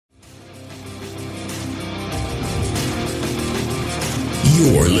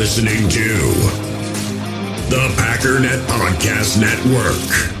You're listening to the Packernet Podcast Network.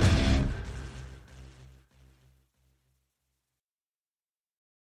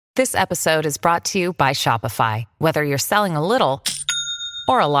 This episode is brought to you by Shopify. Whether you're selling a little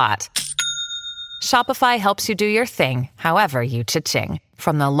or a lot, Shopify helps you do your thing, however you cha-ching.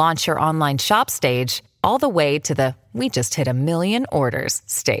 From the launch your online shop stage, all the way to the we just hit 1 million orders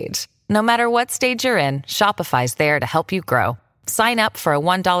stage. No matter what stage you're in, Shopify's there to help you grow. Sign up for a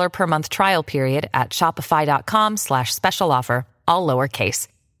 $1 per month trial period at shopify.com/special offer, all lowercase.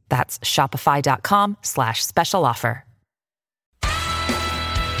 That's shopify.com/special offer.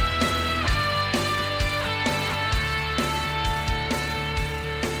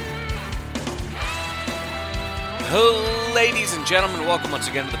 Hello, ladies and gentlemen, welcome once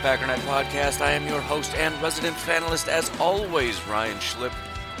again to the Packernet Podcast. I am your host and resident fanalist, as always, Ryan Schlip.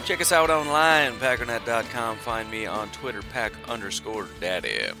 Check us out online, packernet.com. Find me on Twitter,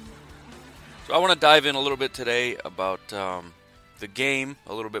 pack_daddy. So I want to dive in a little bit today about the game,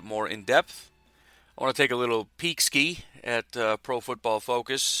 a little bit more in depth. I want to take a little peek ski at Pro Football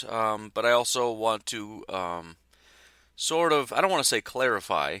Focus, but I also want to I don't want to say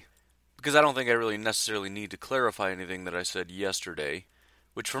clarify, because I don't think I really necessarily need to clarify anything that I said yesterday,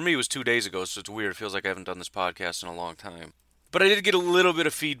 which for me was 2 days ago, so it's weird. It feels like I haven't done this podcast in a long time. But I did get a little bit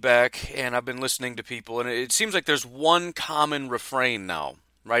of feedback, and I've been listening to people, and it seems like there's one common refrain now,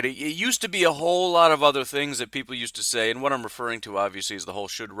 right? It used to be a whole lot of other things that people used to say, and what I'm referring to, obviously, is the whole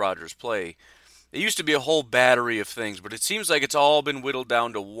should Rodgers play. It used to be a whole battery of things, but it seems like it's all been whittled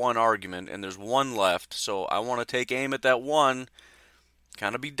down to one argument, and there's one left, so I want to take aim at that one,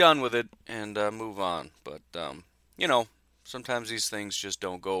 kind of be done with it, and move on. But, sometimes these things just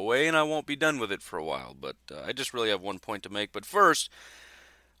don't go away, and I won't be done with it for a while. But I just really have one point to make. But first,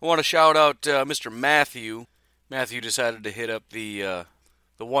 I want to shout out Mr. Matthew. Matthew decided to hit up the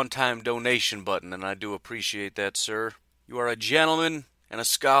one-time donation button, and I do appreciate that, sir. You are a gentleman, and a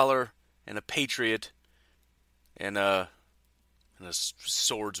scholar, and a patriot, and a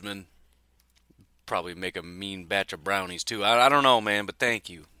swordsman. Probably make a mean batch of brownies, too. I don't know, man, but thank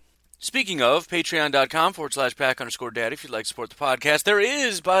you. Speaking of, patreon.com/pack_daddy if you'd like to support the podcast. There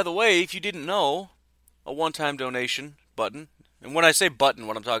is, by the way, if you didn't know, a one-time donation button. And when I say button,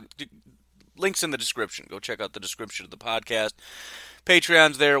 what I'm talking, links in the description. Go check out the description of the podcast.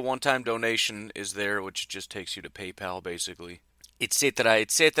 Patreon's there, one-time donation is there, which just takes you to PayPal, basically. Etc.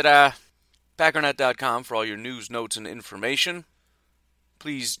 Packernet.com for all your news, notes, and information.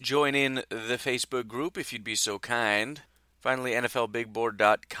 Please join in the Facebook group if you'd be so kind. Finally,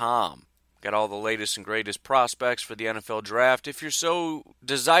 NFLBigBoard.com. Got all the latest and greatest prospects for the NFL Draft. If you're so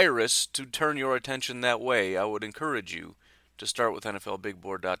desirous to turn your attention that way, I would encourage you to start with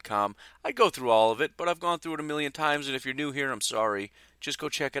NFLBigBoard.com. I'd go through all of it, but I've gone through it a million times, and if you're new here, I'm sorry. Just go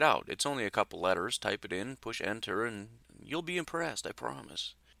check it out. It's only a couple letters. Type it in, push enter, and you'll be impressed, I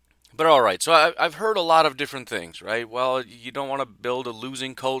promise. But all right, so I've heard a lot of different things, right? Well, you don't want to build a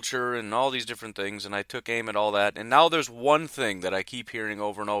losing culture and all these different things, and I took aim at all that. And now there's one thing that I keep hearing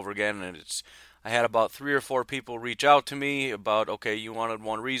over and over again, and I had about 3 or 4 people reach out to me about, okay, you wanted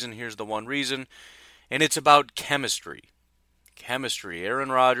one reason, here's the one reason, and it's about chemistry. Chemistry. Aaron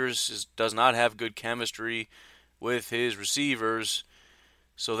Rodgers does not have good chemistry with his receivers,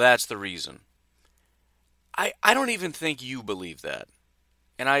 so that's the reason. I don't even think you believe that.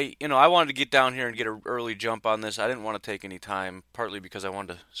 And I wanted to get down here and get an early jump on this. I didn't want to take any time, partly because I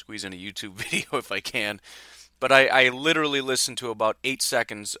wanted to squeeze in a YouTube video if I can. But I literally listened to about 8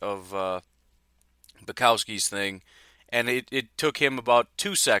 seconds of Bukowski's thing, and it took him about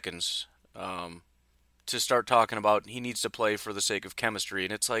 2 seconds to start talking about he needs to play for the sake of chemistry.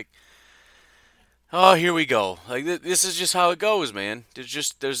 And it's like, oh, here we go. Like this is just how it goes, man.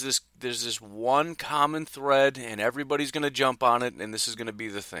 There's this one common thread, and everybody's gonna jump on it, and this is gonna be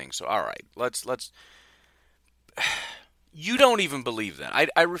the thing. So, all right, let's. You don't even believe that.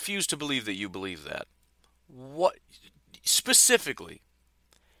 I refuse to believe that you believe that. What specifically?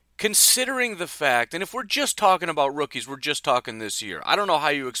 Considering the fact, and if we're just talking about rookies, we're just talking this year. I don't know how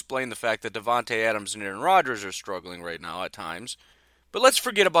you explain the fact that Davante Adams and Aaron Rodgers are struggling right now at times. But let's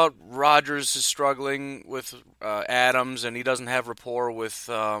forget about Rodgers is struggling with Adams, and he doesn't have rapport with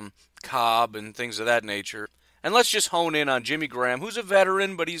Cobb and things of that nature. And let's just hone in on Jimmy Graham, who's a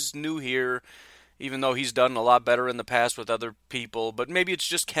veteran, but he's new here, even though he's done a lot better in the past with other people. But maybe it's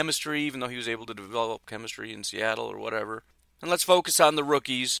just chemistry, even though he was able to develop chemistry in Seattle or whatever. And let's focus on the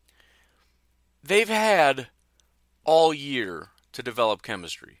rookies. They've had all year to develop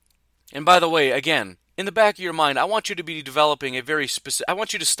chemistry. And by the way, again, in the back of your mind, I want you to be developing a very specific. I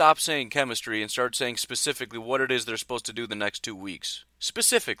want you to stop saying chemistry and start saying specifically what it is they're supposed to do the next 2 weeks.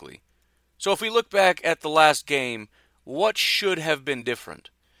 Specifically. So if we look back at the last game, what should have been different?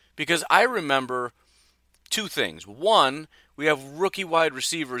 Because I remember two things. One, we have rookie wide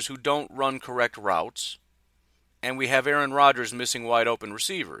receivers who don't run correct routes, and we have Aaron Rodgers missing wide open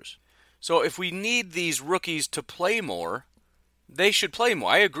receivers. So if we need these rookies to play more, they should play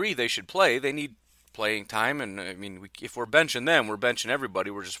more. I agree they should play. They need playing time, and I mean, if we're benching them, we're benching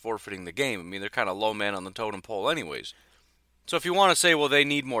everybody. We're just forfeiting the game. I mean, they're kind of low man on the totem pole anyways. So if you want to say, well, they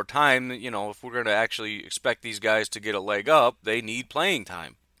need more time, if we're going to actually expect these guys to get a leg up, they need playing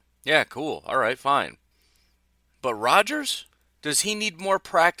time. Yeah, cool. All right, fine. But Rodgers? Does he need more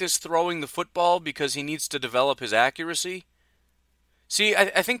practice throwing the football because he needs to develop his accuracy? See,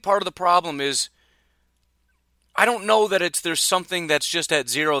 I think part of the problem is I don't know that there's something that's just at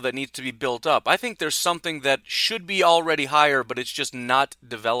zero that needs to be built up. I think there's something that should be already higher, but it's just not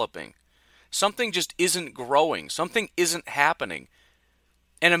developing. Something just isn't growing. Something isn't happening.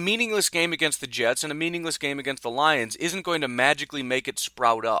 And a meaningless game against the Jets and a meaningless game against the Lions isn't going to magically make it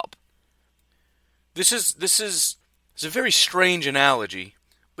sprout up. This is a very strange analogy,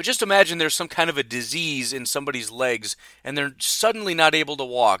 but just imagine there's some kind of a disease in somebody's legs and they're suddenly not able to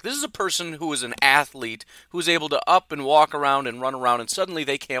walk. This is a person who is an athlete who is able to up and walk around and run around, and suddenly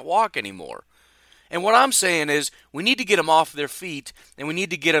they can't walk anymore. And what I'm saying is we need to get them off their feet and we need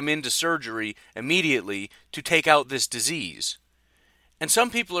to get them into surgery immediately to take out this disease. And some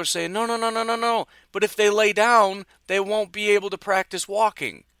people are saying, no. But if they lay down, they won't be able to practice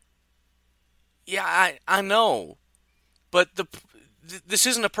walking. Yeah, I know. But this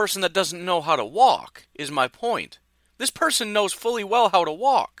isn't a person that doesn't know how to walk, is my point. This person knows fully well how to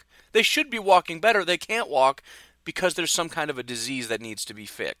walk. They should be walking better. They can't walk because there's some kind of a disease that needs to be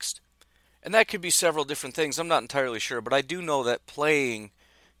fixed. And that could be several different things. I'm not entirely sure, but I do know that playing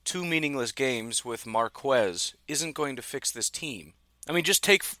 2 meaningless games with Marquez isn't going to fix this team. I mean, just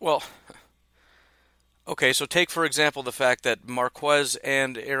take, for example, the fact that Marquez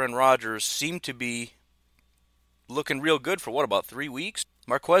and Aaron Rodgers seem to be looking real good for, about 3 weeks?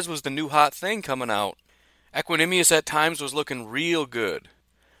 Marquez was the new hot thing coming out. Equanimous at times was looking real good.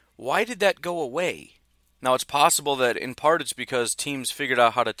 Why did that go away? Now, it's possible that in part it's because teams figured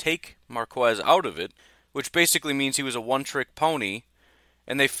out how to take Marquez out of it, which basically means he was a one-trick pony,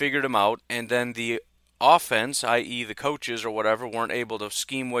 and they figured him out, and then the offense, i.e. the coaches or whatever, weren't able to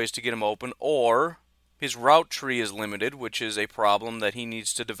scheme ways to get him open, or his route tree is limited, which is a problem that he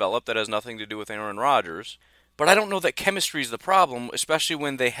needs to develop that has nothing to do with Aaron Rodgers. But I don't know that chemistry is the problem, especially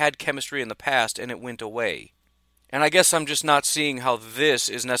when they had chemistry in the past and it went away. And I guess I'm just not seeing how this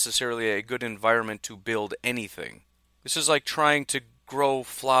is necessarily a good environment to build anything. This is like trying to grow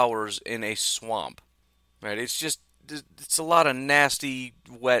flowers in a swamp. Right? It's a lot of nasty,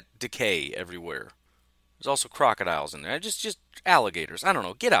 wet decay everywhere. There's also crocodiles in there. Just alligators. I don't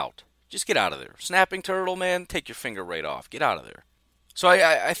know. Get out. Just get out of there. Snapping turtle, man, take your finger right off. Get out of there. So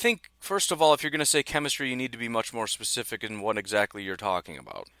I think, first of all, if you're going to say chemistry, you need to be much more specific in what exactly you're talking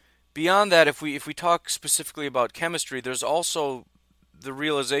about. Beyond that, if we talk specifically about chemistry, there's also the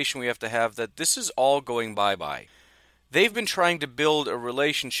realization we have to have that this is all going bye-bye. They've been trying to build a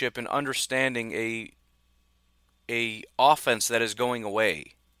relationship and understanding a offense that is going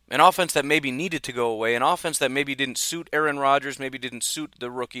away. An offense that maybe needed to go away, an offense that maybe didn't suit Aaron Rodgers, maybe didn't suit the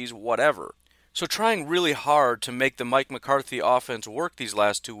rookies, whatever. So trying really hard to make the Mike McCarthy offense work these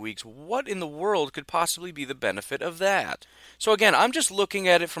last 2 weeks, what in the world could possibly be the benefit of that? So again, I'm just looking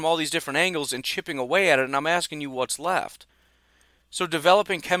at it from all these different angles and chipping away at it, and I'm asking you what's left. So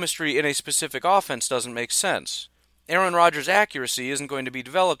developing chemistry in a specific offense doesn't make sense. Aaron Rodgers' accuracy isn't going to be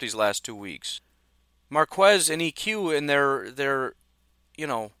developed these last 2 weeks. Marquez and EQ and their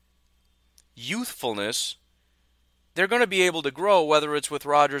youthfulness, they're going to be able to grow whether it's with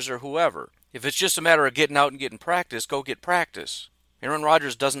Rodgers or whoever. If it's just a matter of getting out and getting practice, go get practice. Aaron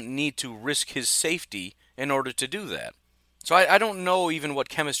Rodgers doesn't need to risk his safety in order to do that. So I don't know even what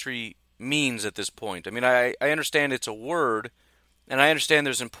chemistry means at this point. I mean, I understand it's a word, and I understand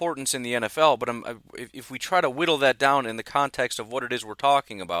there's importance in the NFL, but if we try to whittle that down in the context of what it is we're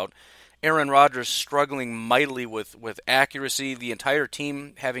talking about, Aaron Rodgers struggling mightily with accuracy, the entire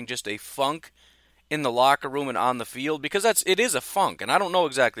team having just a funk in the locker room and on the field, because it is a funk, and I don't know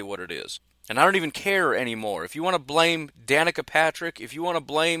exactly what it is. And I don't even care anymore. If you want to blame Danica Patrick, if you want to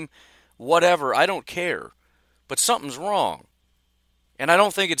blame whatever, I don't care. But something's wrong. And I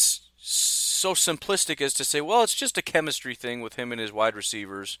don't think it's so simplistic as to say, well, it's just a chemistry thing with him and his wide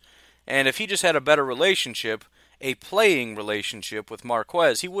receivers. And if he just had a better relationship, a playing relationship with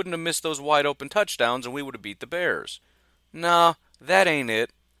Marquez, he wouldn't have missed those wide open touchdowns and we would have beat the Bears. No, that ain't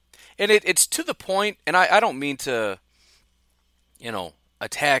it. And it's to the point, and I don't mean to,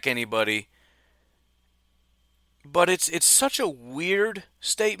 attack anybody, but it's such a weird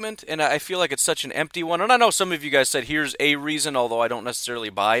statement, and I feel like it's such an empty one. And I know some of you guys said, here's a reason, although I don't necessarily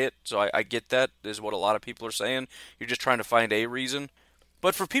buy it, so I get that, is what a lot of people are saying. You're just trying to find a reason.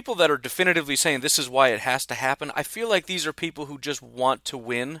 But for people that are definitively saying this is why it has to happen, I feel like these are people who just want to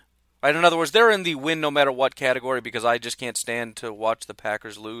win. Right? In other words, they're in the win no matter what category because I just can't stand to watch the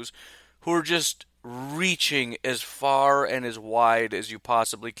Packers lose, who are just reaching as far and as wide as you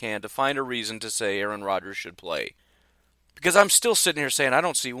possibly can to find a reason to say Aaron Rodgers should play. Because I'm still sitting here saying I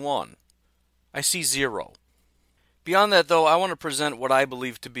don't see one. I see zero. Beyond that, though, I want to present what I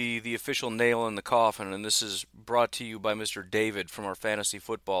believe to be the official nail in the coffin, and this is brought to you by Mr. David from our Fantasy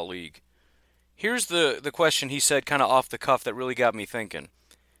Football League. Here's the question he said kind of off the cuff that really got me thinking.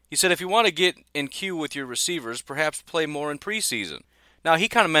 He said, if you want to get in queue with your receivers, perhaps play more in preseason. Now, he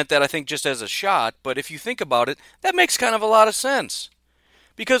kind of meant that, I think, just as a shot, but if you think about it, that makes kind of a lot of sense.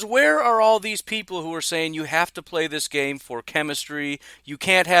 Because where are all these people who are saying you have to play this game for chemistry, you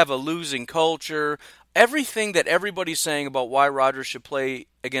can't have a losing culture, everything that everybody's saying about why Rodgers should play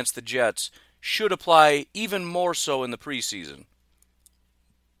against the Jets should apply even more so in the preseason.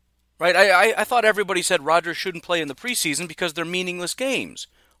 Right? I thought everybody said Rodgers shouldn't play in the preseason because they're meaningless games.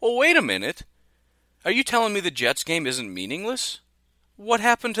 Well, wait a minute. Are you telling me the Jets game isn't meaningless? What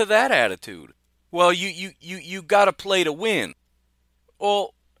happened to that attitude? Well, you got to play to win.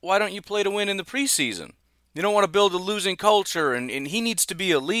 Well, why don't you play to win in the preseason? You don't want to build a losing culture, and he needs to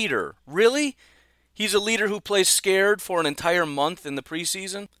be a leader. Really? He's a leader who plays scared for an entire month in the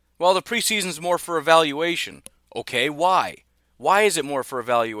preseason? Well, the preseason's more for evaluation. Okay, why? Why is it more for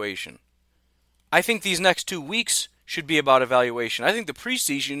evaluation? I think these next 2 weeks should be about evaluation. I think the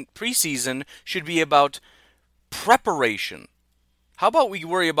preseason should be about preparation. How about we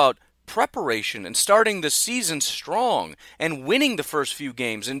worry about preparation and starting the season strong and winning the first few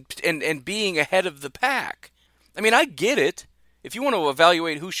games and being ahead of the pack? I mean, I get it. If you want to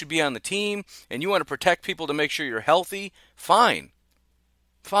evaluate who should be on the team and you want to protect people to make sure you're healthy, fine.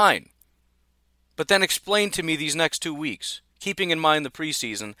 Fine. But then explain to me these next 2 weeks, keeping in mind the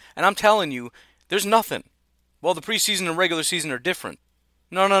preseason, and I'm telling you, there's nothing. Well, the preseason and regular season are different.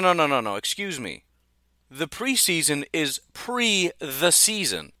 No, excuse me. The preseason is the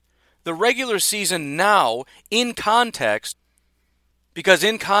season. The regular season now, in context, because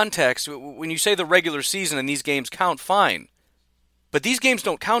in context, when you say the regular season and these games count, fine. But these games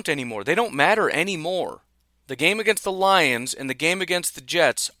don't count anymore. They don't matter anymore. The game against the Lions and the game against the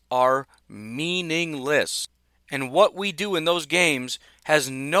Jets are meaningless. And what we do in those games has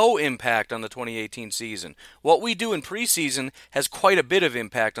no impact on the 2018 season. What we do in preseason has quite a bit of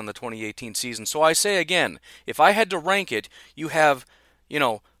impact on the 2018 season. So I say again, if I had to rank it, you have,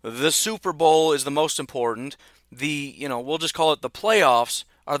 the Super Bowl is the most important. We'll just call it the playoffs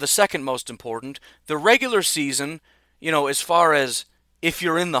are the second most important. The regular season, as far as if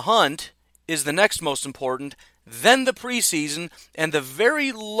you're in the hunt, is the next most important. Then the preseason, and the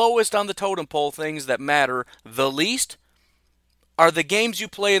very lowest on the totem pole things that matter the least are the games you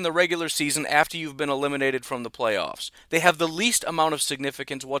play in the regular season after you've been eliminated from the playoffs. They have the least amount of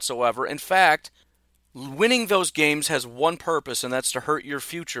significance whatsoever. In fact, winning those games has one purpose, and that's to hurt your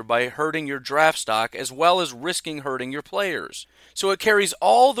future by hurting your draft stock as well as risking hurting your players. So it carries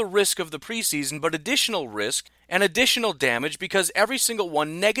all the risk of the preseason, but additional risk and additional damage because every single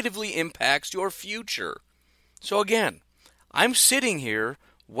one negatively impacts your future. So again, I'm sitting here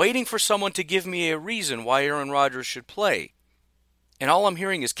waiting for someone to give me a reason why Aaron Rodgers should play. And all I'm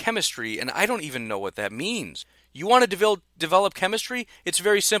hearing is chemistry, and I don't even know what that means. You want to develop chemistry? It's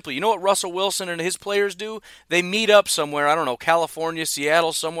very simple. You know what Russell Wilson and his players do? They meet up somewhere, I don't know, California,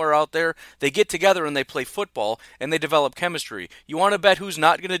 Seattle, somewhere out there. They get together and they play football, and they develop chemistry. You want to bet who's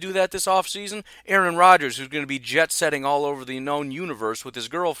not going to do that this offseason? Aaron Rodgers, who's going to be jet-setting all over the known universe with his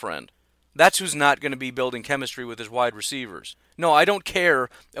girlfriend. That's who's not going to be building chemistry with his wide receivers. No, I don't care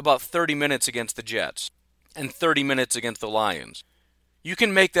about 30 minutes against the Jets and 30 minutes against the Lions. You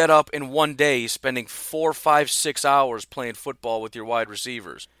can make that up in one day, spending 4, 5, 6 hours playing football with your wide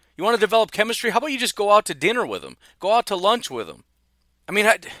receivers. You want to develop chemistry? How about you just go out to dinner with them? Go out to lunch with them. I mean,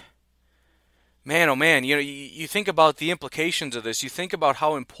 man, oh man, you think about the implications of this. You think about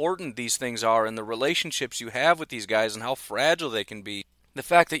how important these things are and the relationships you have with these guys and how fragile they can be. The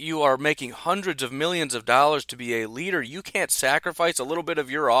fact that you are making hundreds of millions of dollars to be a leader, you can't sacrifice a little bit of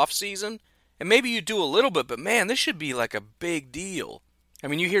your off season? And maybe you do a little bit, but man, this should be like a big deal. I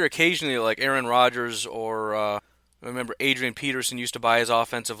mean, you hear occasionally like Aaron Rodgers or I remember Adrian Peterson used to buy his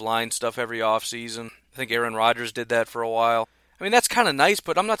offensive line stuff every offseason. I think Aaron Rodgers did that for a while. I mean, that's kind of nice,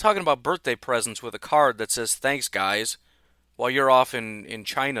 but I'm not talking about birthday presents with a card that says, "Thanks, guys," while you're off in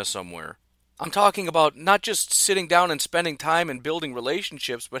China somewhere. I'm talking about not just sitting down and spending time and building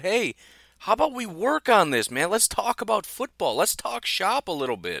relationships, but hey, how about we work on this, man? Let's talk about football. Let's talk shop a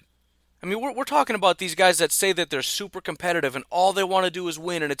little bit. I mean, we're talking about these guys that say that they're super competitive and all they want to do is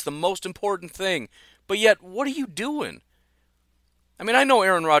win and it's the most important thing. But yet, what are you doing? I mean, I know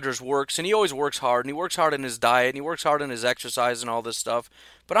Aaron Rodgers works, and he always works hard, and he works hard in his diet, and he works hard in his exercise and all this stuff.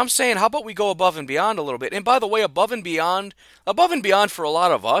 But I'm saying, how about we go above and beyond a little bit? And by the way, above and beyond for a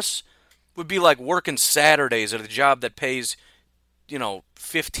lot of us would be like working Saturdays at a job that pays,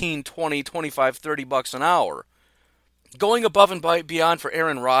 15, 20, 25, 30 bucks an hour. Going above and beyond for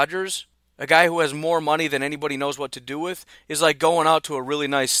Aaron Rodgers, a guy who has more money than anybody knows what to do with, is like going out to a really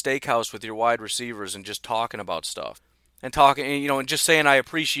nice steakhouse with your wide receivers and just talking about stuff. And talking, and just saying I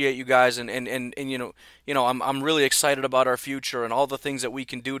appreciate you guys, and I'm really excited about our future and all the things that we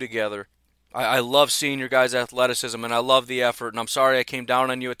can do together. I love seeing your guys' athleticism, and I love the effort, and I'm sorry I came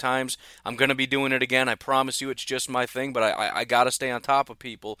down on you at times. I'm going to be doing it again. I promise you it's just my thing, but I got to stay on top of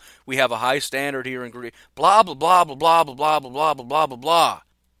people. We have a high standard here in Greece. Blah, blah, blah, blah, blah, blah, blah, blah, blah, blah, blah, blah.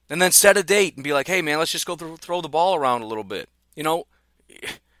 And then set a date and be like, hey, man, let's just go throw the ball around a little bit.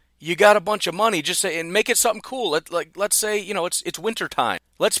 You got a bunch of money, just say, and make it something cool. Let's say, it's winter time.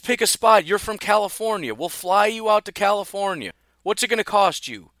 Let's pick a spot. You're from California. We'll fly you out to California. What's it going to cost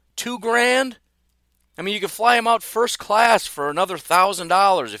you? $2,000? I mean, you could fly him out first class for another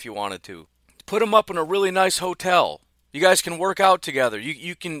 $1,000 if you wanted to. Put him up in a really nice hotel. You guys can work out together.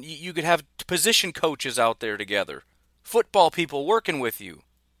 You could have position coaches out there together. Football people working with you.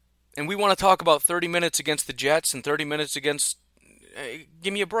 And we want to talk about 30 minutes against the Jets and 30 minutes against...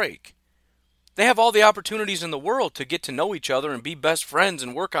 give me a break. They have all the opportunities in the world to get to know each other and be best friends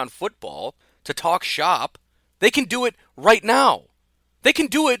and work on football, to talk shop. They can do it right now. They can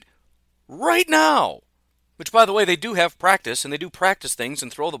do it right now. Which, by the way, they do have practice, and they do practice things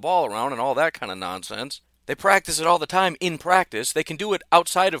and throw the ball around and all that kind of nonsense. They practice it all the time in practice. They can do it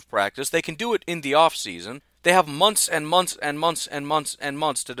outside of practice. They can do it in the off season. They have months and months and months and months and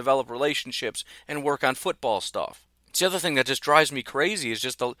months to develop relationships and work on football stuff. It's the other thing that just drives me crazy is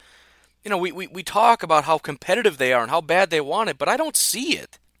just we talk about how competitive they are and how bad they want it, but I don't see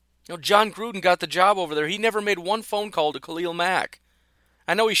it. John Gruden got the job over there. He never made one phone call to Khalil Mack.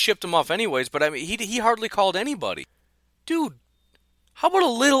 I know he shipped him off anyways, but I mean he hardly called anybody. Dude, how about a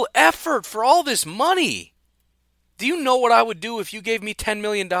little effort for all this money? Do you know what I would do if you gave me $10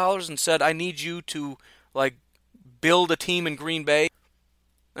 million and said I need you to build a team in Green Bay?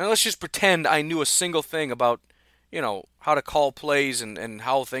 And let's just pretend I knew a single thing about how to call plays and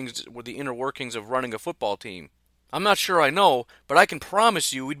how things were the inner workings of running a football team. I'm not sure I know, but I can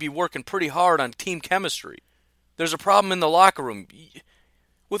promise you we'd be working pretty hard on team chemistry. There's a problem in the locker room.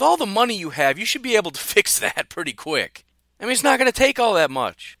 With all the money you have, you should be able to fix that pretty quick. I mean, it's not going to take all that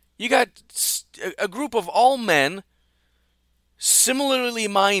much. You got a group of all men, similarly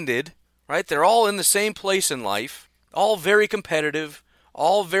minded, right? They're all in the same place in life, all very competitive,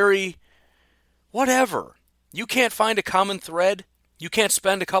 all very whatever. You can't find a common thread? You can't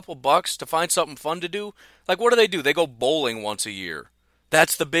spend a couple bucks to find something fun to do? What do? They go bowling once a year.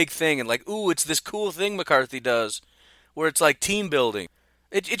 That's the big thing. And it's this cool thing McCarthy does where it's like team building.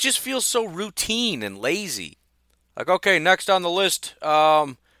 It just feels so routine and lazy. Okay, next on the list,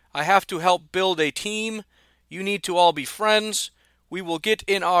 I have to help build a team. You need to all be friends. We will get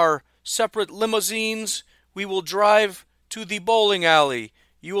in our separate limousines. We will drive to the bowling alley.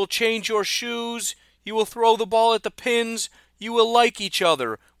 You will change your shoes. You will throw the ball at the pins. You will like each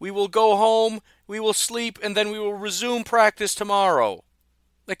other. We will go home. We will sleep, and then we will resume practice tomorrow.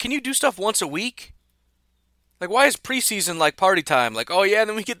 Can you do stuff once a week? Why is preseason like party time? Oh yeah,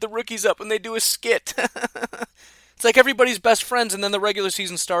 then we get the rookies up and they do a skit. It's like everybody's best friends, and then the regular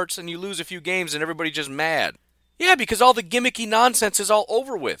season starts and you lose a few games and everybody's just mad. Yeah, because all the gimmicky nonsense is all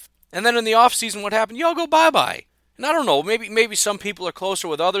over with. And then in the off season, what happened? You all go bye-bye. And I don't know, maybe some people are closer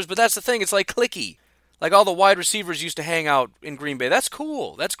with others, but that's the thing. It's like cliquey. All the wide receivers used to hang out in Green Bay. That's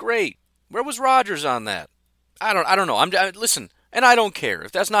cool. That's great. Where was Rodgers on that? I don't know. Listen, and I don't care.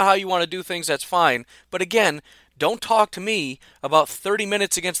 If that's not how you want to do things, that's fine. But again, don't talk to me about 30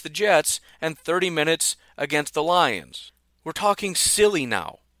 minutes against the Jets and 30 minutes against the Lions. We're talking silly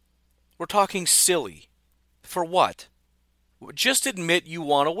now. We're talking silly. For what? Just admit you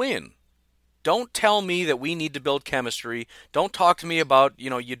want to win. Don't tell me that we need to build chemistry. Don't talk to me about,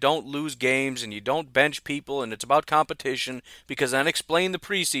 you don't lose games and you don't bench people and it's about competition, because then explain the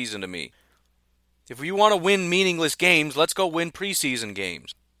preseason to me. If you want to win meaningless games, let's go win preseason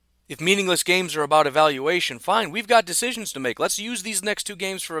games. If meaningless games are about evaluation, fine, we've got decisions to make. Let's use these next 2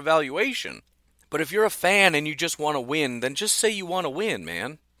 games for evaluation. But if you're a fan and you just want to win, then just say you want to win,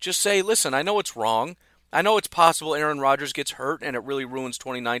 man. Just say, listen, I know it's wrong. I know it's possible Aaron Rodgers gets hurt and it really ruins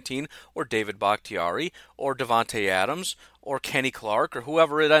 2019, or David Bakhtiari, or Devontae Adams, or Kenny Clark, or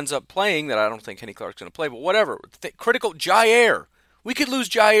whoever it ends up playing, that I don't think Kenny Clark's going to play, but whatever. Critical, Jair. We could lose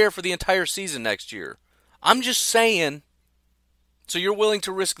Jair for the entire season next year. I'm just saying. So you're willing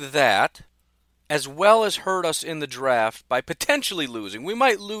to risk that, as well as hurt us in the draft by potentially losing. We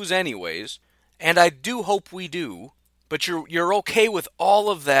might lose anyways, and I do hope we do, but you're okay with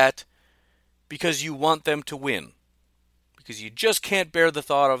all of that because you want them to win. Because you just can't bear the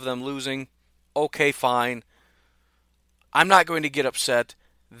thought of them losing. Okay, fine. I'm not going to get upset.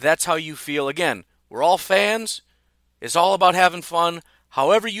 That's how you feel. Again, we're all fans. It's all about having fun.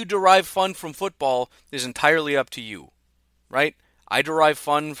 However you derive fun from football is entirely up to you, right? I derive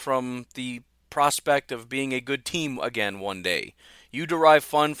fun from the prospect of being a good team again one day. You derive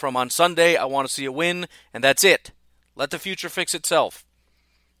fun from, on Sunday, I want to see a win, and that's it. Let the future fix itself.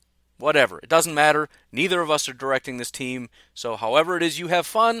 Whatever. It doesn't matter. Neither of us are directing this team, so however it is you have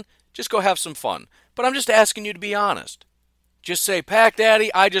fun, just go have some fun. But I'm just asking you to be honest. Just say, Pack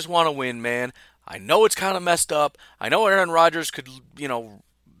Daddy, I just want to win, man. I know it's kind of messed up. I know Aaron Rodgers could,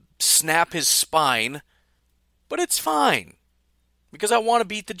 snap his spine, but it's fine. Because I want to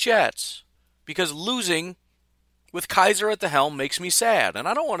beat the Jets. Because losing with Kaiser at the helm makes me sad, and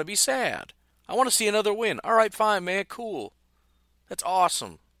I don't want to be sad. I want to see another win. All right, fine, man, cool. That's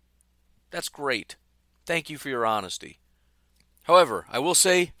awesome. That's great. Thank you for your honesty. However, I will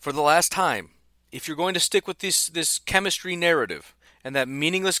say, for the last time, if you're going to stick with this chemistry narrative, and that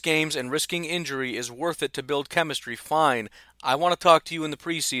meaningless games and risking injury is worth it to build chemistry, fine. I want to talk to you in the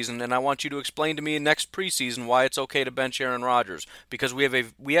preseason, and I want you to explain to me in next preseason why it's okay to bench Aaron Rodgers. Because we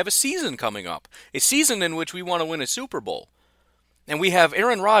have a season coming up. A season in which we want to win a Super Bowl. And we have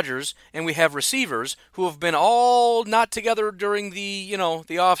Aaron Rodgers, and we have receivers who have been all not together during the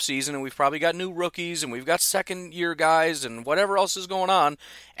offseason, and we've probably got new rookies, and we've got second-year guys, and whatever else is going on.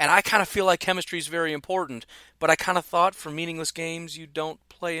 And I kind of feel like chemistry is very important, but I kind of thought for meaningless games you don't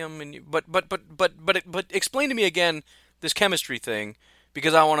play them. But explain to me again this chemistry thing,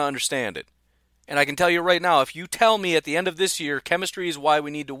 because I want to understand it. And I can tell you right now, if you tell me at the end of this year chemistry is why we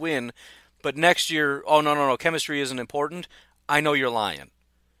need to win, but next year, oh, no, chemistry isn't important, I know you're lying.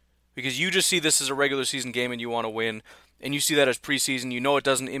 Because you just see this as a regular season game and you want to win, and you see that as preseason. You know it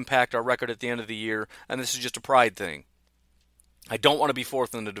doesn't impact our record at the end of the year, and this is just a pride thing. I don't want to be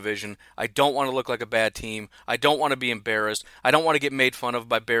fourth in the division. I don't want to look like a bad team. I don't want to be embarrassed. I don't want to get made fun of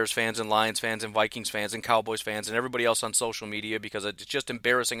by Bears fans and Lions fans and Vikings fans and Cowboys fans and everybody else on social media because it's just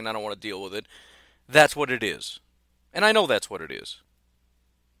embarrassing and I don't want to deal with it. That's what it is. And I know that's what it is.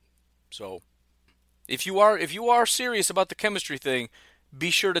 So, if you are serious about the chemistry thing, be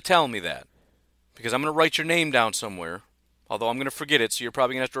sure to tell me that. Because I'm going to write your name down somewhere. Although I'm going to forget it, so you're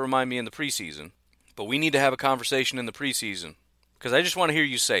probably going to have to remind me in the preseason. But we need to have a conversation in the preseason. Because I just want to hear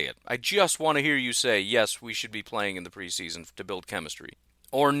you say it. I just want to hear you say, yes, we should be playing in the preseason to build chemistry.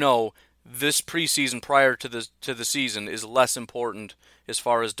 Or no, this preseason prior to the season is less important as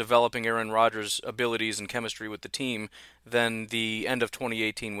far as developing Aaron Rodgers' abilities and chemistry with the team than the end of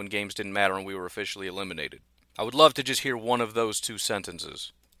 2018 when games didn't matter and we were officially eliminated. I would love to just hear one of those two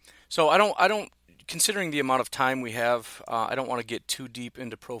sentences. So I don't. Considering the amount of time we have, I don't want to get too deep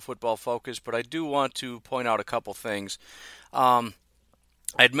into Pro Football Focus, but I do want to point out a couple things. I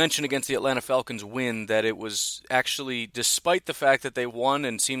had mentioned against the Atlanta Falcons win that it was actually, despite the fact that they won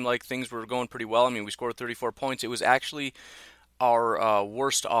and seemed like things were going pretty well, I mean, we scored 34 points, it was actually our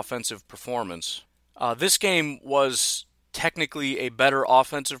worst offensive performance. This game was technically a better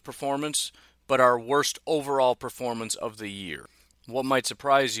offensive performance, but our worst overall performance of the year. What might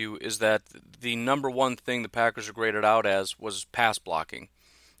surprise you is that the number one thing the Packers are graded out as was pass blocking.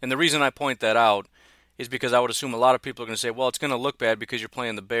 And the reason I point that out is because I would assume a lot of people are going to say, well, it's going to look bad because you're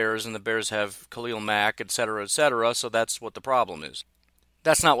playing the Bears, and the Bears have Khalil Mack, etc., so that's what the problem is.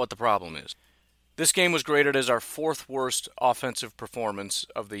 That's not what the problem is. This game was graded as our fourth worst offensive performance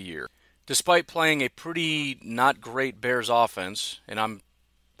of the year. Despite playing a pretty not great Bears offense, and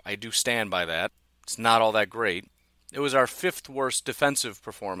I do stand by that, it's not all that great. It was our fifth worst defensive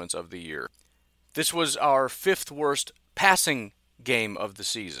performance of the year. This was our fifth worst passing game of the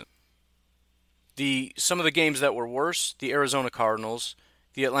season. Some of the games that were worse, the Arizona Cardinals,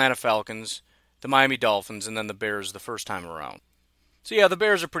 the Atlanta Falcons, the Miami Dolphins, and then the Bears the first time around. So yeah, the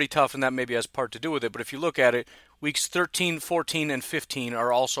Bears are pretty tough, and that maybe has part to do with it. But if you look at it, weeks 13, 14, and 15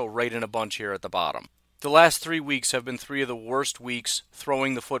 are also right in a bunch here at the bottom. The last 3 weeks have been 3 of the worst weeks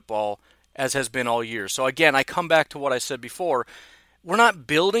throwing the football, as has been all year. So again, I come back to what I said before. We're not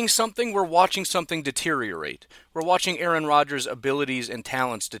building something, we're watching something deteriorate. We're watching Aaron Rodgers' abilities and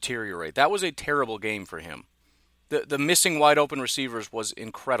talents deteriorate. That was a terrible game for him. The missing wide open receivers was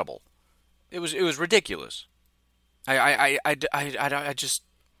incredible. It was ridiculous. I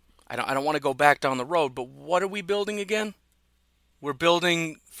don't want to go back down the road, but what are we building again? We're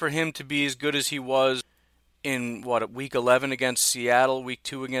building for him to be as good as he was in week 11 against Seattle, week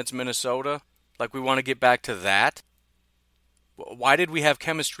 2 against Minnesota. Like, we want to get back to that. Why did we have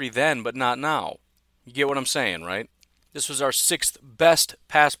chemistry then but not now? You get what I'm saying, right? This was our 6th best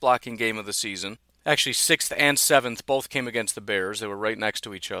pass blocking game of the season. Actually, 6th and 7th both came against the Bears. They were right next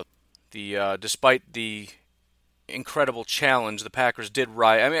to each other. Despite the incredible challenge, the Packers did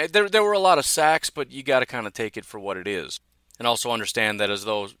rise. I mean, there were a lot of sacks, but you got to kind of take it for what it is. And also understand that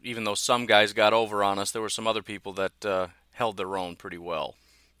even though some guys got over on us, there were some other people that held their own pretty well.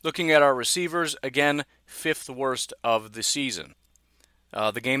 Looking at our receivers, again, 5th worst of the season.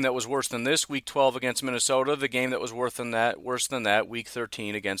 The game that was worse than this, week 12 against Minnesota. The game that was worse than that, week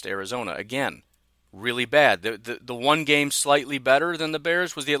 13 against Arizona. Again, really bad. The one game slightly better than the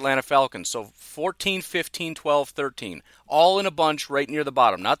Bears was the Atlanta Falcons. So 14, 15, 12, 13. All in a bunch right near the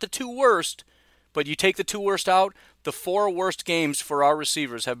bottom. Not the 2 worst, but you take the 2 worst out, the 4 worst games for our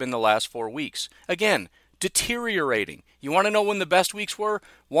receivers have been the last 4 weeks. Again, deteriorating. You want to know when the best weeks were?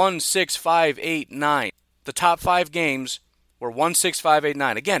 1, 6, 5, 8, 9. The top 5 games were 1, 6, 5, 8,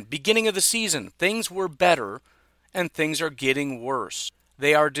 9. Again, beginning of the season, things were better, and things are getting worse.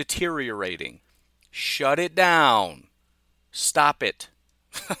 They are deteriorating. Shut it down. Stop it.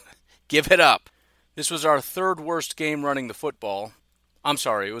 Give it up. This was our 3rd worst game running the football. I'm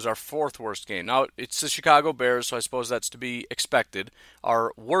sorry, it was our 4th worst game. Now, it's the Chicago Bears, so I suppose that's to be expected.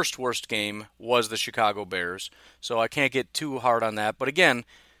 Our worst game was the Chicago Bears, so I can't get too hard on that. But again,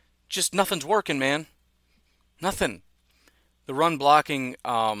 just nothing's working, man. Nothing. The run blocking,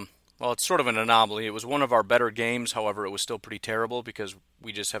 it's sort of an anomaly. It was one of our better games. However, it was still pretty terrible because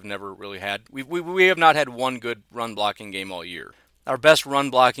we just have never really had... We have not had one good run blocking game all year. Our best run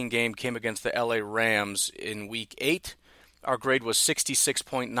blocking game came against the LA Rams in week 8. Our grade was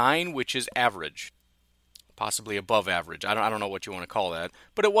 66.9, which is average. Possibly above average. I don't know what you want to call that.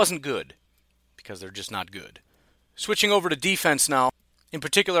 But it wasn't good, because they're just not good. Switching over to defense now. In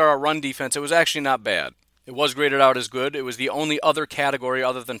particular, our run defense, it was actually not bad. It was graded out as good. It was the only other category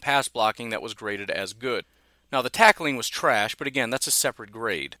other than pass blocking that was graded as good. Now, the tackling was trash, but again, that's a separate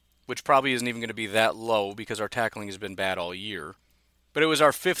grade, which probably isn't even going to be that low because our tackling has been bad all year. But it was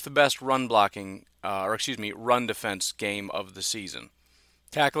our 5th best run defense game of the season.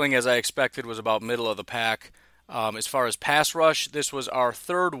 Tackling, as I expected, was about middle of the pack. As far as pass rush, this was our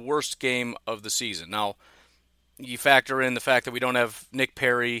 3rd worst game of the season. Now, you factor in the fact that we don't have Nick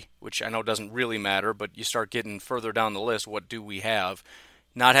Perry, which I know doesn't really matter, but you start getting further down the list, what do we have?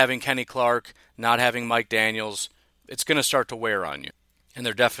 Not having Kenny Clark, not having Mike Daniels, it's going to start to wear on you. And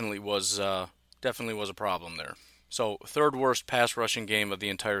there definitely was a problem there. So, 3rd worst pass rushing game of the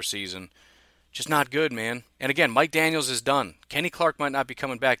entire season. Just not good, man. And again, Mike Daniels is done. Kenny Clark might not be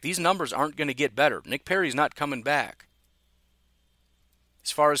coming back. These numbers aren't going to get better. Nick Perry's not coming back.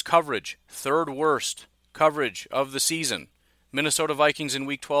 As far as coverage, 3rd worst coverage of the season. Minnesota Vikings in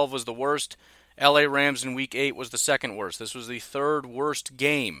week 12 was the worst. LA Rams in week 8 was the 2nd worst. This was the 3rd worst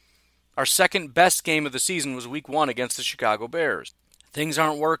game. Our 2nd best game of the season was week 1 against the Chicago Bears. Things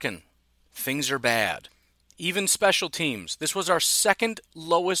aren't working. Things are bad. Even special teams. This was our 2nd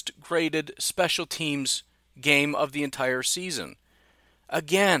lowest graded special teams game of the entire season.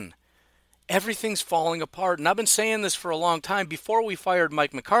 Again, everything's falling apart. And I've been saying this for a long time. Before we fired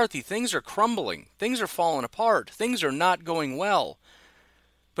Mike McCarthy, things are crumbling. Things are falling apart. Things are not going well.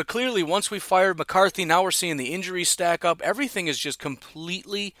 But clearly, once we fired McCarthy, now we're seeing the injuries stack up. Everything is just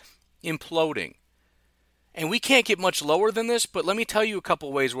completely imploding. And we can't get much lower than this, but let me tell you a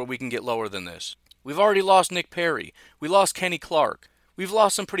couple ways where we can get lower than this. We've already lost Nick Perry. We lost Kenny Clark. We've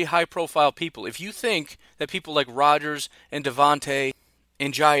lost some pretty high-profile people. If you think that people like Rodgers and Devontae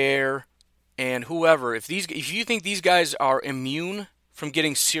and Jair and whoever, if you think these guys are immune from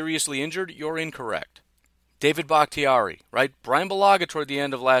getting seriously injured, you're incorrect. David Bakhtiari, right? Brian Bulaga toward the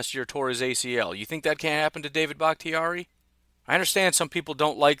end of last year tore his ACL. You think that can't happen to David Bakhtiari? I understand some people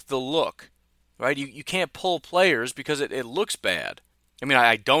don't like the look, right? You can't pull players because it looks bad. I mean,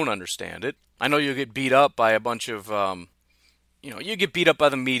 I don't understand it. I know you'll get beat up by a bunch of you get beat up by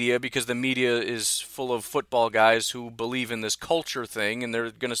the media because the media is full of football guys who believe in this culture thing, and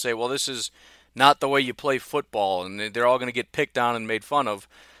they're going to say, well, this is not the way you play football, and they're all going to get picked on and made fun of,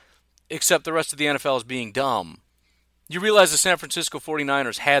 except the rest of the NFL is being dumb. You realize the San Francisco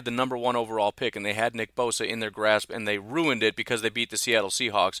 49ers had the number 1 overall pick, and they had Nick Bosa in their grasp, and they ruined it because they beat the Seattle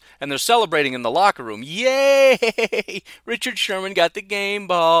Seahawks, and they're celebrating in the locker room. Yay! Richard Sherman got the game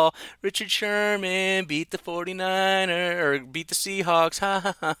ball. Richard Sherman beat the 49ers, or beat the Seahawks. Ha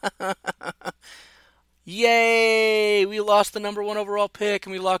ha ha ha. Yay! We lost the number 1 overall pick,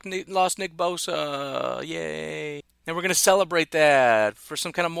 and we lost Nick Bosa. Yay! And we're going to celebrate that for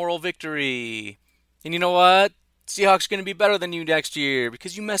some kind of moral victory. And you know what? Seahawks are going to be better than you next year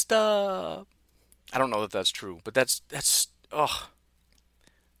because you messed up. I don't know that that's true, but that's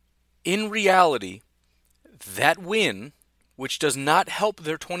in reality, that win, which does not help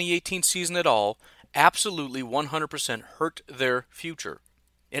their 2018 season at all, absolutely 100% hurt their future.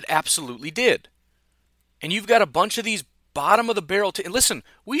 It absolutely did. And you've got a bunch of these bottom of the barrel and listen,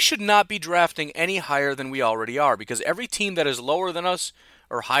 we should not be drafting any higher than we already are, because every team that is lower than us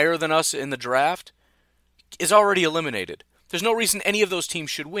or higher than us in the draft is already eliminated. There's no reason any of those teams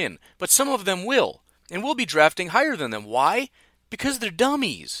should win, but some of them will, and we'll be drafting higher than them. Why? Because they're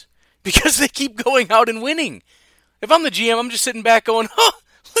dummies. Because they keep going out and winning. If I'm the GM, I'm just sitting back going,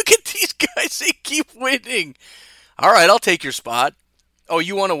 look at these guys, they keep winning. All right, I'll take your spot. Oh,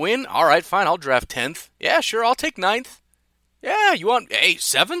 you want to win? All right, fine, I'll draft 10th. Yeah, sure, I'll take 9th. Yeah, you want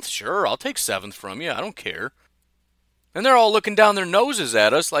 7th? Sure, I'll take 7th from you. I don't care. And they're all looking down their noses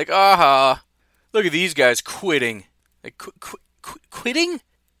at us like, aha. Look at these guys quitting. Like, quitting?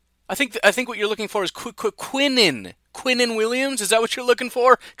 I think what you're looking for is Quinnen. Quinnen Williams? Is that what you're looking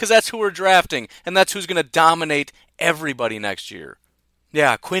for? Because that's who we're drafting, and that's who's going to dominate everybody next year.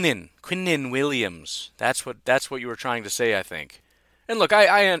 Yeah, Quinnen Williams. That's what you were trying to say, I think. And look,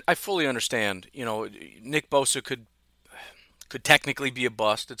 I fully understand. Nick Bosa could technically be a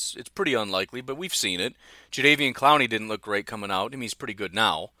bust. It's pretty unlikely, but we've seen it. Jadeveon Clowney didn't look great coming out. I mean, he's pretty good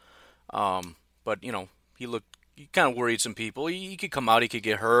now. But, he kind of worried some people. He could come out, he could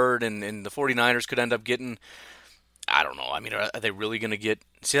get hurt, and the 49ers could end up getting, I don't know. I mean, are they really going to get...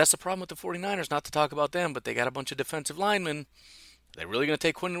 See, that's the problem with the 49ers, not to talk about them, but they got a bunch of defensive linemen. Are they really going to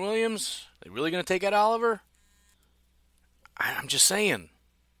take Quinnen Williams? Are they really going to take Ed Oliver? I'm just saying.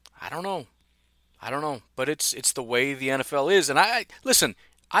 I don't know. But it's the way the NFL is. And listen,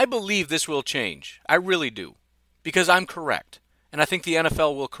 I believe this will change. I really do. Because I'm correct. And I think the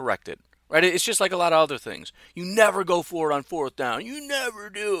NFL will correct it. Right? It's just like a lot of other things. You never go for it on 4th down. You never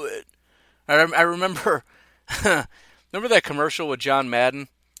do it. I remember remember that commercial with John Madden?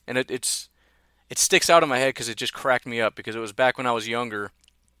 And it sticks out in my head because it just cracked me up, because it was back when I was younger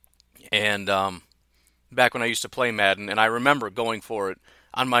and back when I used to play Madden, and I remember going for it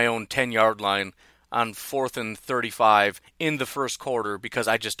on my own 10-yard line on 4th and 35 in the first quarter because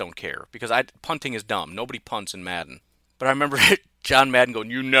I just don't care. Because punting is dumb. Nobody punts in Madden. But I remember John Madden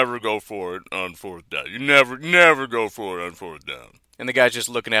going, "You never go for it on 4th down. You never go for it on 4th down." And the guy's just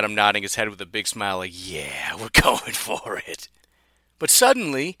looking at him, nodding his head with a big smile like, "Yeah, we're going for it." But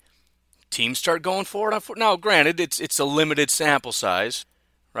suddenly, teams start going for it on 4th. Now, granted, it's a limited sample size,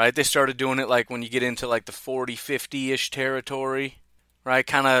 right? They started doing it like when you get into like the 40, 50-ish territory, right?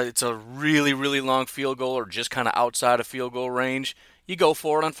 Kind of, it's a really, really long field goal or just kind of outside of field goal range. You go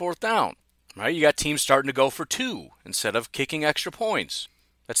for it on 4th down. Right, you got teams starting to go for 2 instead of kicking extra points.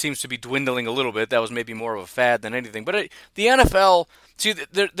 That seems to be dwindling a little bit. That was maybe more of a fad than anything. But the NFL, see,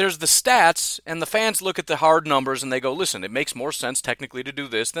 there's the stats, and the fans look at the hard numbers and they go, listen, it makes more sense technically to do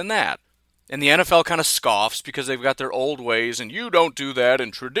this than that. And the NFL kind of scoffs because they've got their old ways, and you don't do that,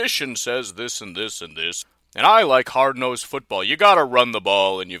 and tradition says this and this and this. And I like hard-nosed football. You got to run the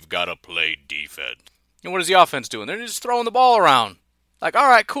ball, and you've got to play defense. And what is the offense doing? They're just throwing the ball around. Like, all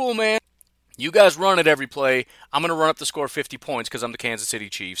right, cool, man. You guys run it every play. I'm going to run up the score 50 points because I'm the Kansas City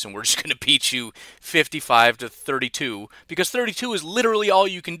Chiefs, and we're just going to beat you 55-32 because 32 is literally all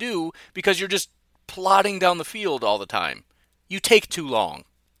you can do because you're just plodding down the field all the time. You take too long.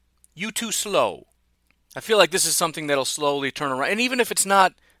 You too slow. I feel like this is something that'll slowly turn around. And even if it's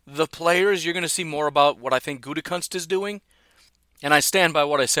not the players, you're going to see more about what I think Gutekunst is doing. And I stand by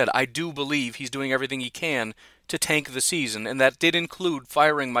what I said. I do believe he's doing everything he can to tank the season, and that did include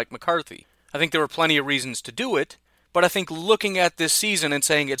firing Mike McCarthy. I think there were plenty of reasons to do it, but I think looking at this season and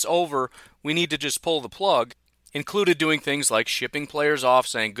saying it's over, we need to just pull the plug, included doing things like shipping players off,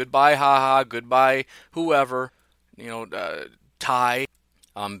 saying goodbye, haha, goodbye, whoever, Ty,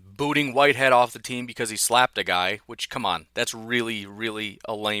 booting Whitehead off the team because he slapped a guy, which, come on, that's really, really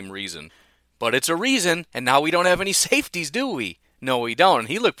a lame reason. But it's a reason, and now we don't have any safeties, do we? No, we don't. And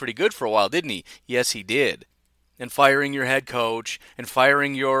he looked pretty good for a while, didn't he? Yes, he did. And firing your head coach, and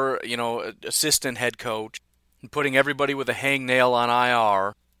firing your, assistant head coach, and putting everybody with a hangnail on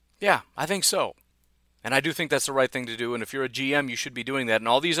IR. Yeah, I think so. And I do think that's the right thing to do, and if you're a GM, you should be doing that. And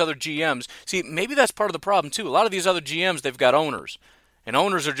all these other GMs, see, maybe that's part of the problem, too. A lot of these other GMs, they've got owners. And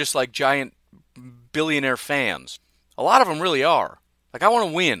owners are just like giant billionaire fans. A lot of them really are. Like, I want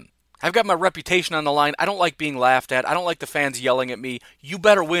to win. I've got my reputation on the line. I don't like being laughed at. I don't like the fans yelling at me. You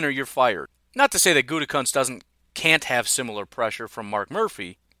better win or you're fired. Not to say that Gutekunst can't have similar pressure from Mark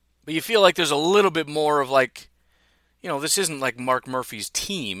Murphy, but you feel like there's a little bit more of like, this isn't like Mark Murphy's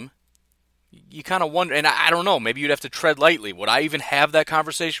team. You kind of wonder, and I don't know, maybe you'd have to tread lightly. Would I even have that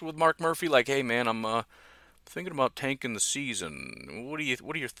conversation with Mark Murphy? Like, hey man, I'm thinking about tanking the season. What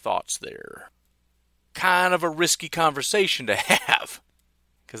are your thoughts there? Kind of a risky conversation to have.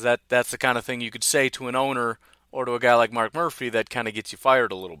 Because that's the kind of thing you could say to an owner or to a guy like Mark Murphy that kind of gets you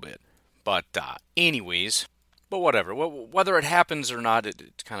fired a little bit. But anyways, but whatever. Whether it happens or not,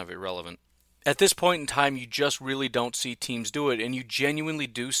 it's kind of irrelevant. At this point in time, you just really don't see teams do it, and you genuinely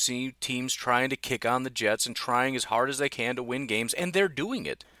do see teams trying to kick on the Jets and trying as hard as they can to win games, and they're doing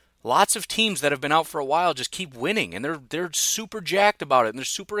it. Lots of teams that have been out for a while just keep winning, and they're super jacked about it, and they're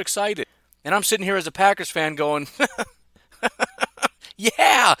super excited. And I'm sitting here as a Packers fan going,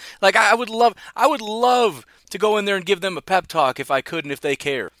 yeah, like I would love to go in there and give them a pep talk if I could and if they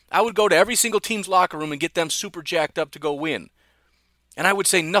care. I would go to every single team's locker room and get them super jacked up to go win. And I would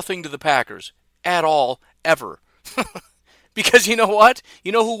say nothing to the Packers at all, ever. Because you know what?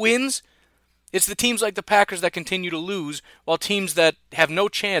 You know who wins? It's the teams like the Packers that continue to lose, while teams that have no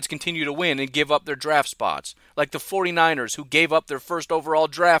chance continue to win and give up their draft spots. Like the 49ers, who gave up their first overall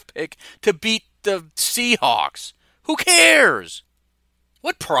draft pick to beat the Seahawks. Who cares?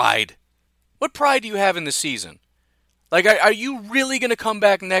 What pride? What pride do you have in the season? Like, are you really going to come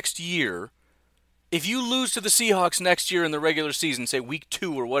back next year? If you lose to the Seahawks next year in the regular season, say week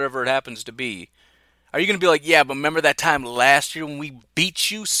 2 or whatever it happens to be, are you going to be like, yeah, but remember that time last year when we beat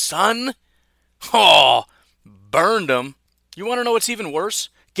you, son? Oh, burned them. You want to know what's even worse?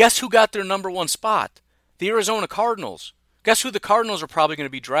 Guess who got their number 1 spot? The Arizona Cardinals. Guess who the Cardinals are probably going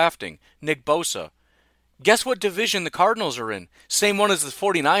to be drafting? Nick Bosa. Guess what division the Cardinals are in? Same one as the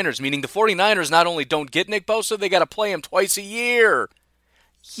 49ers, meaning the 49ers not only don't get Nick Bosa, they got to play him twice a year.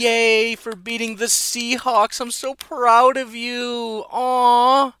 Yay for beating the Seahawks. I'm so proud of you.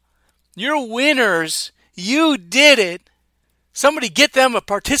 Aww. You're winners. You did it. Somebody get them a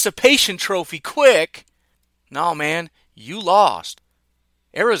participation trophy quick. No, man, you lost.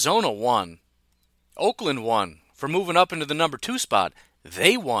 Arizona won. Oakland won for moving up into the number 2 spot.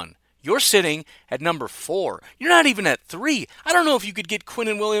 They won. You're sitting at number 4. You're not even at 3. I don't know if you could get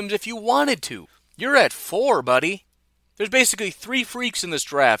Quinnen Williams if you wanted to. You're at 4, buddy. There's basically 3 freaks in this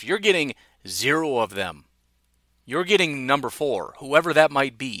draft. You're getting 0 of them. You're getting number 4, whoever that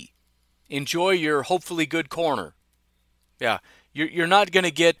might be. Enjoy your hopefully good corner. Yeah, you're not going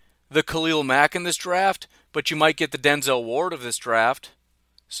to get the Khalil Mack in this draft, but you might get the Denzel Ward of this draft.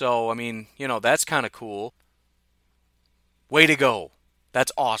 So, I mean, that's kind of cool. Way to go.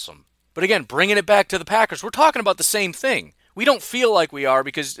 That's awesome. But again, bringing it back to the Packers, we're talking about the same thing. We don't feel like we are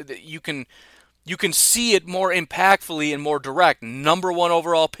because you can see it more impactfully and more direct. Number 1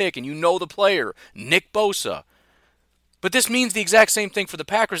 overall pick, and you know the player, Nick Bosa. But this means the exact same thing for the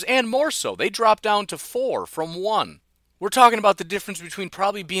Packers, and more so. They dropped down to 4 from 1. We're talking about the difference between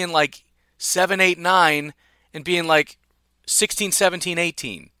probably being like 7, 8, 9 and being like 16, 17,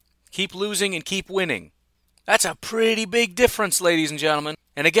 18. Keep losing and keep winning. That's a pretty big difference, ladies and gentlemen.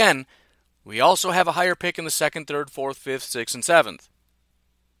 And again, we also have a higher pick in the 2nd, 3rd, 4th, 5th, 6th, and 7th.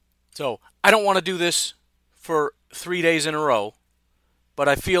 So, I don't want to do this for 3 days in a row, but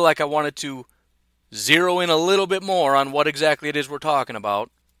I feel like I wanted to zero in a little bit more on what exactly it is we're talking about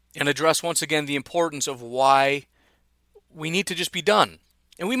and address once again the importance of why we need to just be done.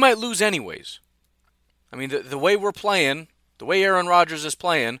 And we might lose anyways. I mean, the way we're playing, the way Aaron Rodgers is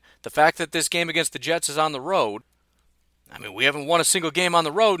playing, the fact that this game against the Jets is on the road, I mean, we haven't won a single game on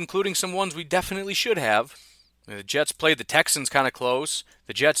the road, including some ones we definitely should have. I mean, the Jets played the Texans kind of close.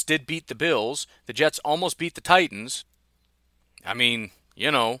 The Jets did beat the Bills. The Jets almost beat the Titans. I mean,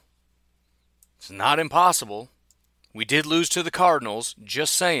 it's not impossible. We did lose to the Cardinals,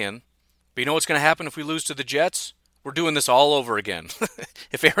 just saying. But you know what's going to happen if we lose to the Jets? We're doing this all over again.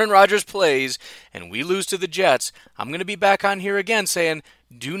 If Aaron Rodgers plays and we lose to the Jets, I'm going to be back on here again saying,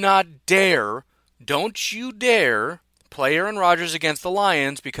 do not dare, don't you dare play Aaron Rodgers against the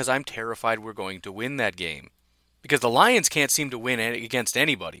Lions because I'm terrified we're going to win that game. Because the Lions can't seem to win against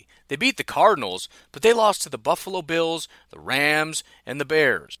anybody. They beat the Cardinals, but they lost to the Buffalo Bills, the Rams, and the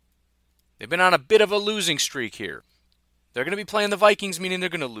Bears. They've been on a bit of a losing streak here. They're going to be playing the Vikings, meaning they're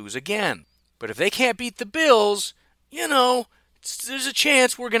going to lose again. But if they can't beat the Bills, there's a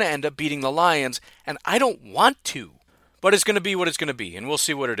chance we're going to end up beating the Lions, and I don't want to. But it's going to be what it's going to be, and we'll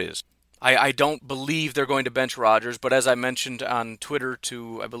see what it is. I don't believe they're going to bench Rodgers, but as I mentioned on Twitter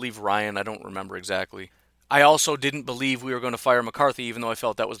to, I believe, Ryan, I don't remember exactly, I also didn't believe we were going to fire McCarthy, even though I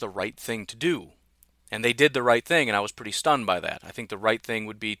felt that was the right thing to do. And they did the right thing, and I was pretty stunned by that. I think the right thing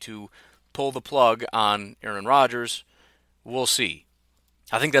would be to pull the plug on Aaron Rodgers. We'll see.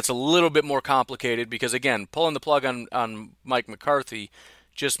 I think that's a little bit more complicated because, again, pulling the plug on Mike McCarthy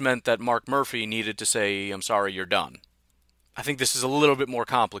just meant that Mark Murphy needed to say, I'm sorry, you're done. I think this is a little bit more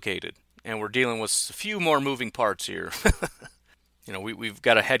complicated, and we're dealing with a few more moving parts here. We've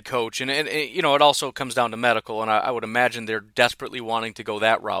got a head coach, and it also comes down to medical, and I would imagine they're desperately wanting to go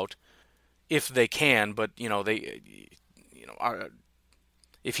that route if they can, but,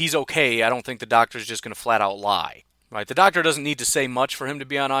 if he's okay, I don't think the doctor's just going to flat out lie. Right, the doctor doesn't need to say much for him to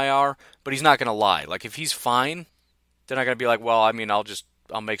be on IR, but he's not going to lie. Like, if he's fine, they're not going to be like, well,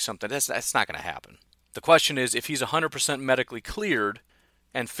 I'll make something. That's not going to happen. The question is, if he's 100% medically cleared,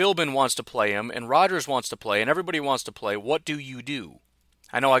 and Philbin wants to play him, and Rodgers wants to play, and everybody wants to play, what do you do?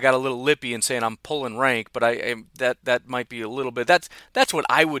 I know I got a little lippy in saying I'm pulling rank, but that might be a little bit. That's what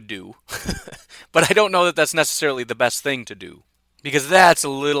I would do, but I don't know that that's necessarily the best thing to do, because that's a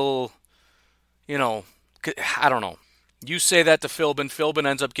little, I don't know. You say that to Philbin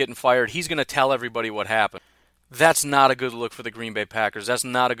ends up getting fired. He's going to tell everybody what happened. That's not a good look for the Green Bay Packers. That's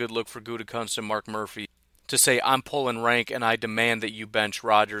not a good look for Gutekunst and Mark Murphy to say, I'm pulling rank and I demand that you bench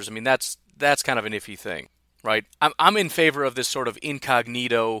Rodgers. I mean, that's kind of an iffy thing, right? I'm in favor of this sort of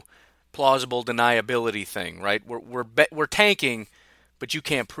incognito, plausible deniability thing, right? We're tanking, but you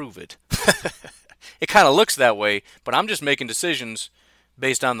can't prove it. It kind of looks that way, but I'm just making decisions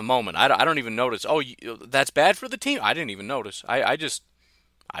based on the moment. I don't even notice, that's bad for the team? I didn't even notice. I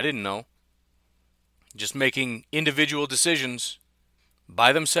didn't know. Just making individual decisions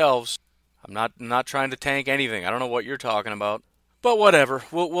by themselves. I'm not trying to tank anything. I don't know what you're talking about. But whatever.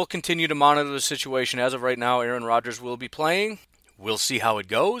 We'll continue to monitor the situation. As of right now, Aaron Rodgers will be playing. We'll see how it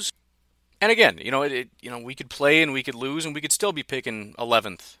goes. And again, we could play and we could lose and we could still be picking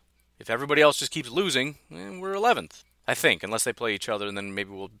 11th. If everybody else just keeps losing, we're 11th. I think, unless they play each other, and then maybe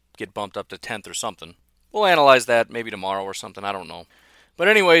we'll get bumped up to 10th or something. We'll analyze that maybe tomorrow or something. I don't know. But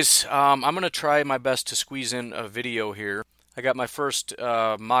anyways, I'm going to try my best to squeeze in a video here. I got my first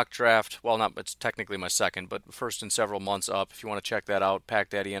mock draft. Well, it's technically my second, but first in several months up. If you want to check that out,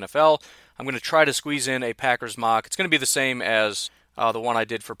 Pack Daddy NFL. I'm going to try to squeeze in a Packers mock. It's going to be the same as the one I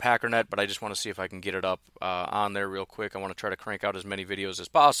did for Packernet, but I just want to see if I can get it up on there real quick. I want to try to crank out as many videos as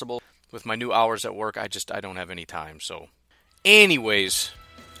possible. With my new hours at work, I don't have any time. So, anyways,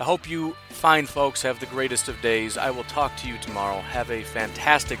 I hope you fine folks have the greatest of days. I will talk to you tomorrow. Have a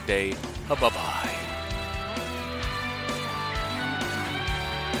fantastic day. Bye-bye.